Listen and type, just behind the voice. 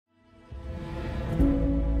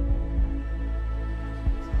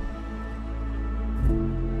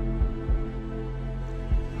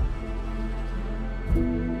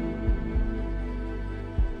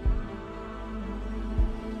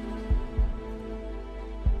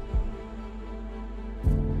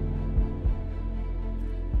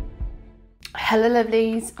Hello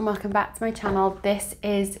lovelies, and welcome back to my channel. This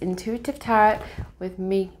is Intuitive Tarot with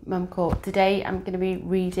me, Mumcore. Today I'm going to be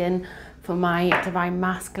reading for my divine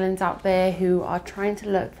masculines out there who are trying to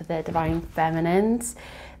look for their divine feminines.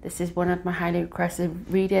 This is one of my highly requested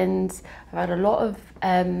readings. I've had a lot of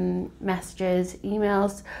messages,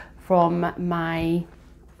 emails from my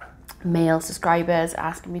male subscribers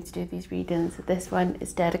asking me to do these readings. So this one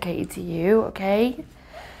is dedicated to you, okay?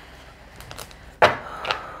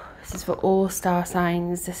 This is for all star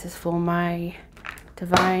signs. This is for my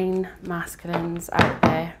divine masculines out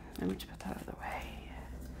there. Let me just put that out of the way.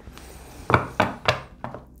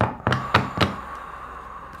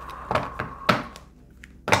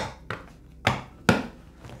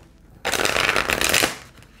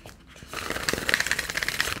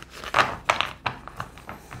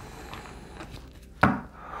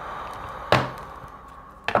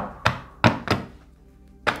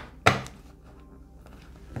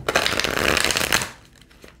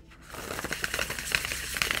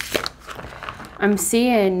 I'm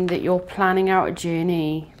seeing that you're planning out a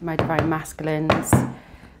journey, my divine masculines,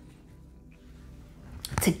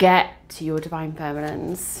 to get to your divine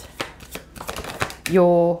feminines.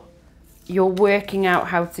 You're working out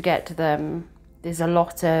how to get to them. There's a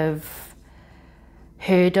lot of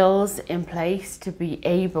hurdles in place to be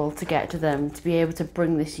able to get to them, to be able to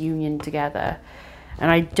bring this union together. And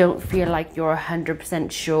I don't feel like you're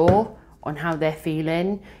 100% sure on how they're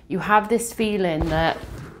feeling. You have this feeling that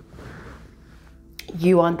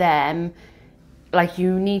you and them, like,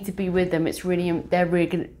 you need to be with them. It's really, they're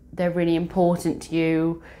really important to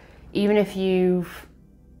you, even if you've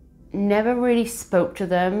never really spoke to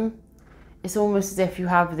them. It's almost as if you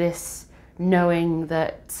have this knowing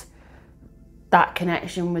that that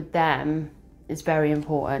connection with them is very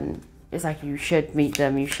important. It's like you should meet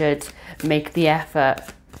them, you should make the effort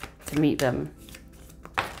to meet them.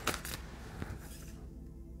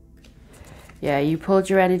 Yeah, you pulled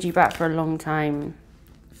your energy back for a long time.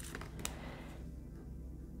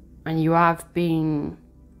 And you have been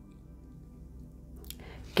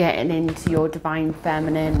getting into your divine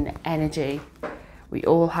feminine energy. We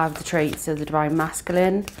all have the traits of the divine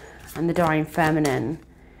masculine and the divine feminine.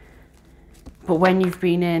 But when you've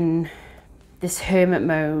been in this hermit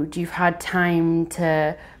mode, you've had time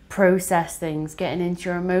to process things, getting into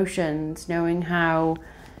your emotions, knowing how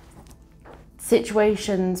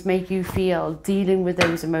situations make you feel, dealing with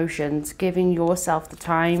those emotions, giving yourself the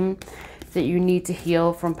time that you need to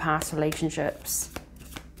heal from past relationships.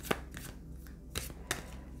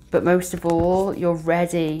 But most of all, you're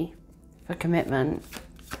ready for commitment.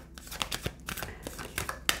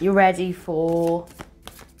 You're ready for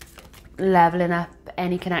leveling up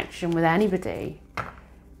any connection with anybody.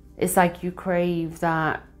 It's like you crave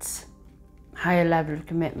that higher level of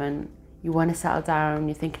commitment. You want to settle down,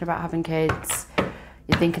 you're thinking about having kids,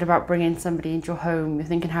 you're thinking about bringing somebody into your home, you're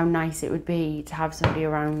thinking how nice it would be to have somebody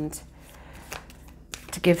around,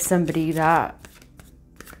 to give somebody that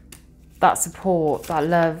support, that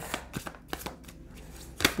love.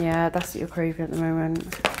 Yeah, that's what you're craving at the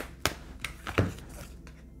moment.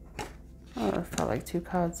 Oh, it felt like two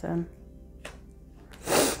cards then.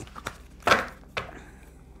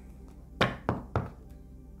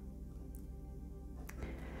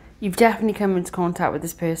 You've definitely come into contact with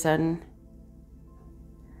this person.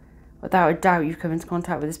 Without a doubt, you've come into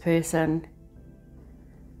contact with this person.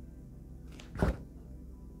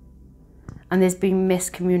 And there's been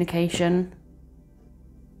miscommunication.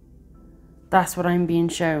 That's what I'm being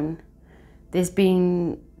shown. There's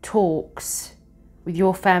been talks with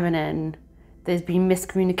your feminine. There's been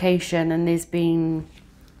miscommunication, and there's been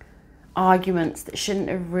arguments that shouldn't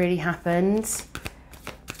have really happened.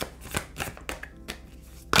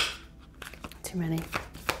 Too many.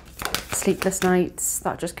 Sleepless nights,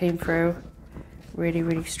 that just came through. Really,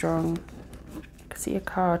 really strong. I can see a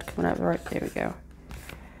card coming out right, there we go.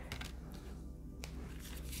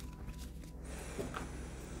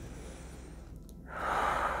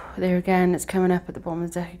 There again, it's coming up at the bottom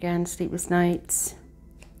of the deck again, sleepless nights.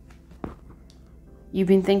 You've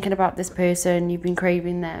been thinking about this person, you've been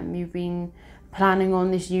craving them, you've been planning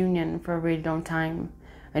on this union for a really long time,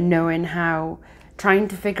 and knowing how, trying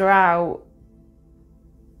to figure out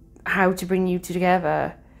how to bring you two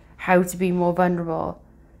together, how to be more vulnerable,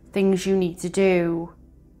 things you need to do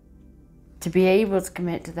to be able to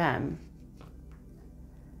commit to them.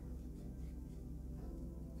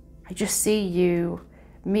 I just see you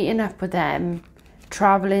meeting up with them,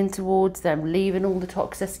 traveling towards them, leaving all the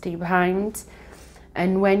toxicity behind.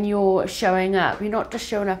 And when you're showing up, you're not just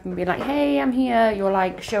showing up and being like, hey, I'm here. You're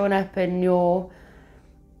like showing up and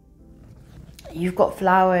you've got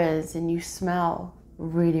flowers and you smell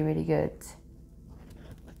really, really good.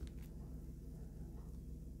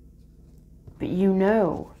 But you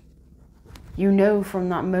know from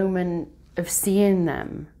that moment of seeing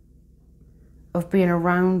them, of being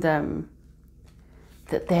around them,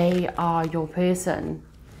 that they are your person.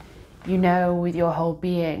 You know with your whole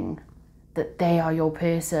being that they are your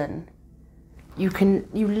person. You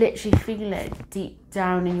literally feel it deep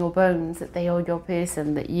down in your bones that they are your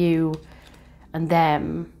person, that you and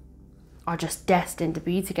them are just destined to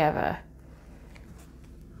be together.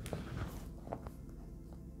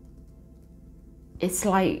 It's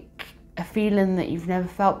like a feeling that you've never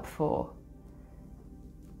felt before.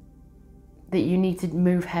 That you need to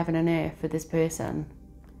move heaven and earth for this person.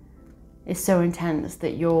 It's so intense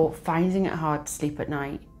that you're finding it hard to sleep at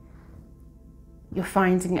night. You're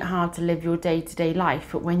finding it hard to live your day-to-day life,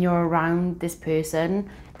 but when you're around this person,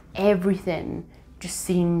 everything just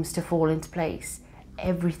seems to fall into place.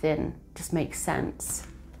 Everything just makes sense.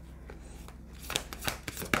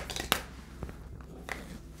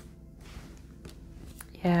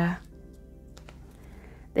 Yeah.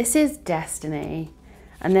 This is destiny.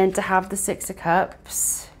 And then to have the Six of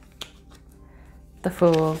Cups, the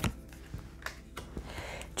Fool.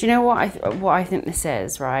 Do you know what I think this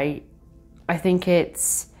is, right? I think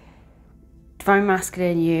it's divine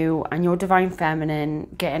masculine you and your divine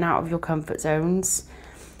feminine getting out of your comfort zones.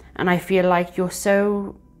 And I feel like you're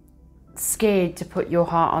so scared to put your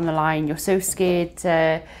heart on the line. You're so scared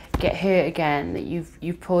to get hurt again that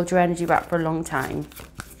you've pulled your energy back for a long time.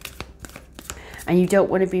 And you don't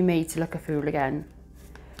want to be made to look a fool again.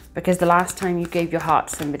 Because the last time you gave your heart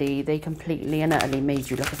to somebody, they completely and utterly made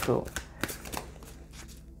you look a fool.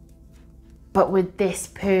 But with this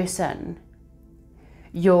person,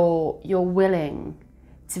 you're willing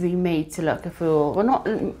to be made to look a fool.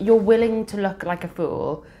 Well, you're willing to look like a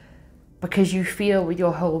fool because you feel with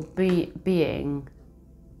your whole being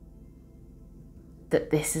that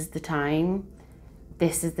this is the time.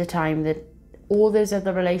 This is the time that all those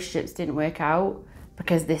other relationships didn't work out,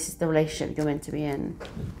 because this is the relationship you're meant to be in.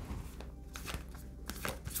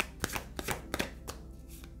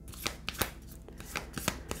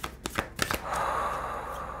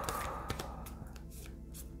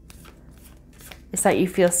 It's like you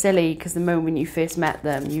feel silly because the moment you first met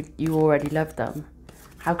them, you already loved them.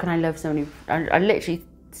 How can I love somebody? I literally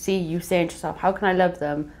see you saying to yourself, how can I love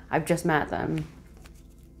them? I've just met them.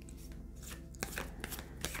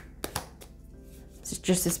 It's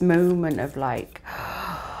just this moment of like,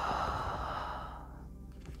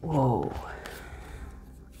 whoa.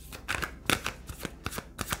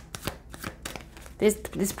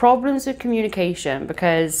 There's problems with communication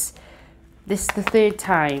because this is the third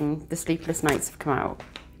time the sleepless nights have come out.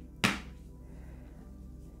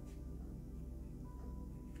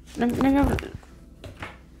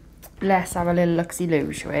 Let's have a little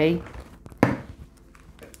look-see-loo, shall we?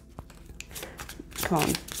 Come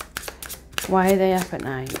on. Why are they up at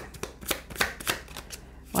night?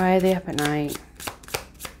 Why are they up at night?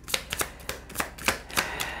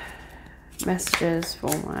 Messages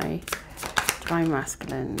for my divine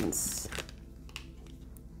masculines.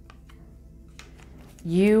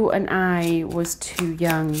 You and I was too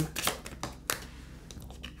young.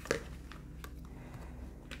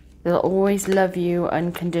 They'll always love you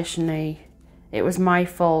unconditionally. It was my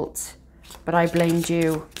fault, but I blamed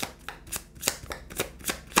you.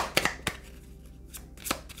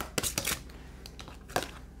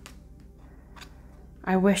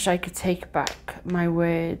 I wish I could take back my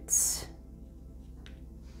words.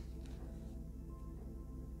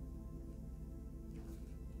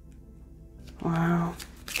 Wow.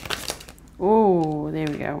 Oh, there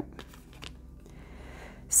we go.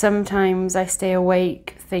 Sometimes I stay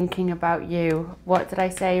awake thinking about you. What did I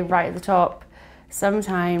say right at the top?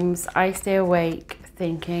 Sometimes I stay awake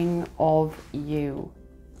thinking of you.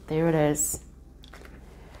 There it is.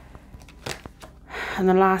 And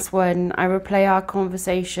the last one, I replay our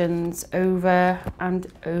conversations over and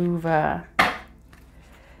over.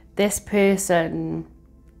 This person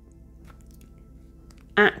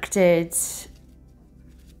acted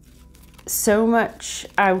so much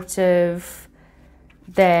out of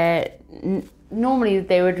their... Normally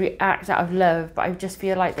they would react out of love, but I just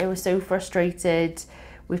feel like they were so frustrated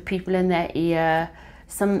with people in their ear.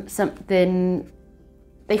 Something...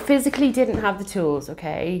 They physically didn't have the tools,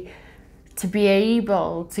 okay, to be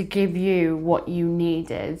able to give you what you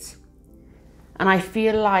needed. And I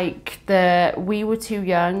feel like we were too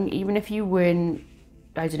young, even if you weren't,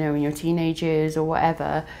 I don't know, in your teenage years or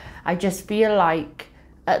whatever. I just feel like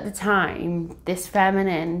at the time, this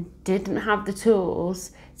feminine didn't have the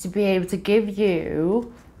tools to be able to give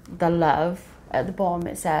you the love. At the bottom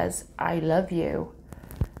it says, I love you.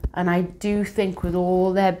 And I do think with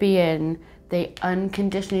all their being They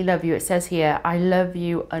unconditionally love you. It says here, I love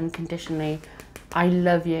you unconditionally. I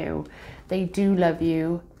love you. They do love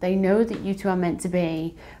you. They know that you two are meant to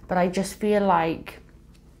be, but I just feel like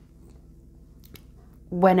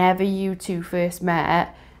whenever you two first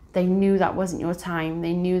met, they knew that wasn't your time.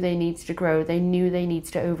 They knew they needed to grow. They knew they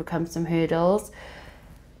needed to overcome some hurdles.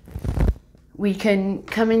 We can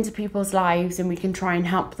come into people's lives and we can try and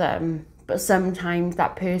help them, but sometimes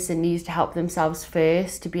that person needs to help themselves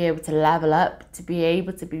first to be able to level up, to be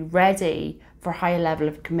able to be ready for a higher level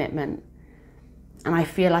of commitment. And I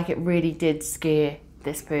feel like it really did scare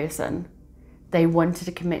this person. They wanted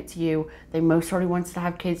to commit to you. They most probably wanted to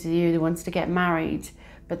have kids with you. They wanted to get married,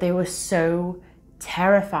 but they were so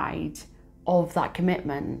terrified of that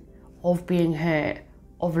commitment, of being hurt,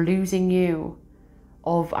 of losing you,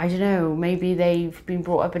 of, I don't know, maybe they've been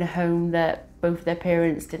brought up in a home that both their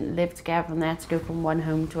parents didn't live together and they had to go from one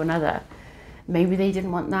home to another. Maybe they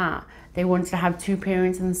didn't want that. They wanted to have two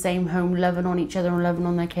parents in the same home loving on each other and loving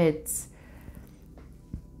on their kids.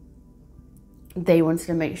 They wanted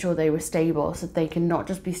to make sure they were stable so they can not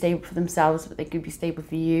just be stable for themselves, but they could be stable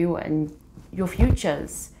for you and your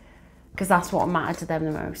futures, because that's what mattered to them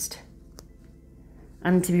the most.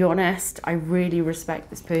 And to be honest, I really respect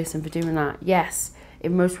this person for doing that. Yes, it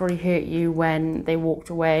most probably hurt you when they walked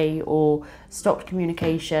away or stopped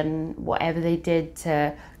communication, whatever they did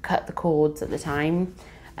to cut the cords at the time.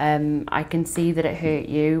 I can see that it hurt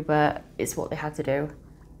you, but it's what they had to do.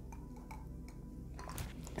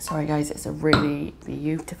 Sorry guys, it's a really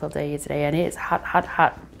beautiful day today and it's hot, hot,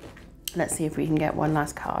 hot. Let's see if we can get one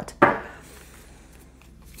last card.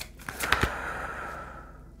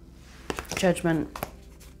 Judgment.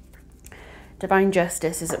 Divine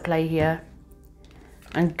justice is at play here.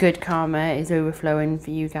 And good karma is overflowing for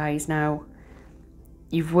you guys now.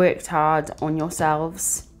 You've worked hard on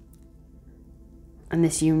yourselves. And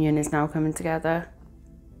this union is now coming together.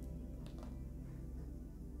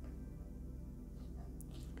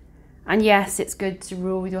 And yes, it's good to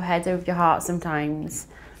rule with your head over your heart sometimes,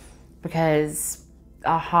 because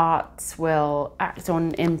our hearts will act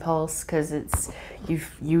on impulse because it's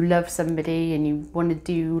you love somebody and you want to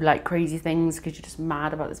do like crazy things because you're just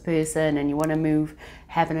mad about this person and you want to move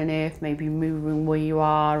heaven and earth, maybe moving where you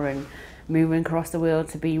are and moving across the world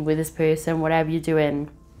to be with this person. Whatever you're doing,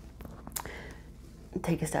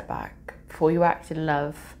 take a step back before you act in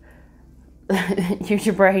love. Use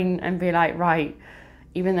your brain and be like, right,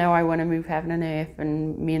 even though I want to move heaven and earth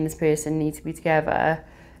and me and this person need to be together,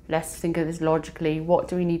 let's think of this logically. What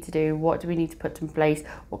do we need to do? What do we need to put in place?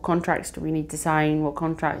 What contracts do we need to sign? What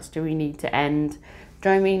contracts do we need to end? Do you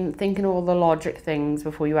know what I mean? Thinking all the logic things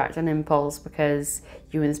before you act on impulse, because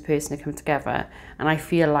you and this person have come together. And I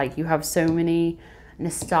feel like you have so much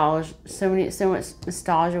nostalgia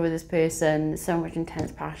with this person, so much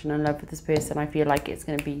intense passion and love with this person. I feel like it's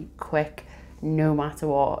going to be quick no matter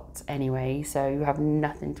what anyway, so you have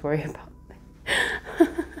nothing to worry about.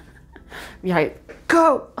 You're like,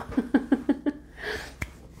 go!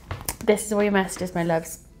 This is all your messages, my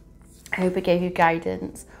loves. I hope it gave you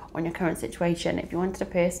guidance on your current situation. If you wanted a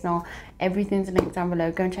personal, everything's linked down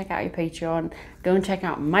below. Go and check out your Patreon. Go and check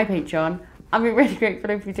out my Patreon. I'll be really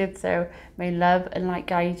grateful if you did so. May love and light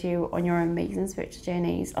guide you on your amazing spiritual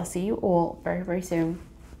journeys. I'll see you all very, very soon.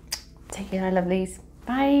 Take care, my lovelies.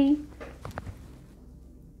 Bye.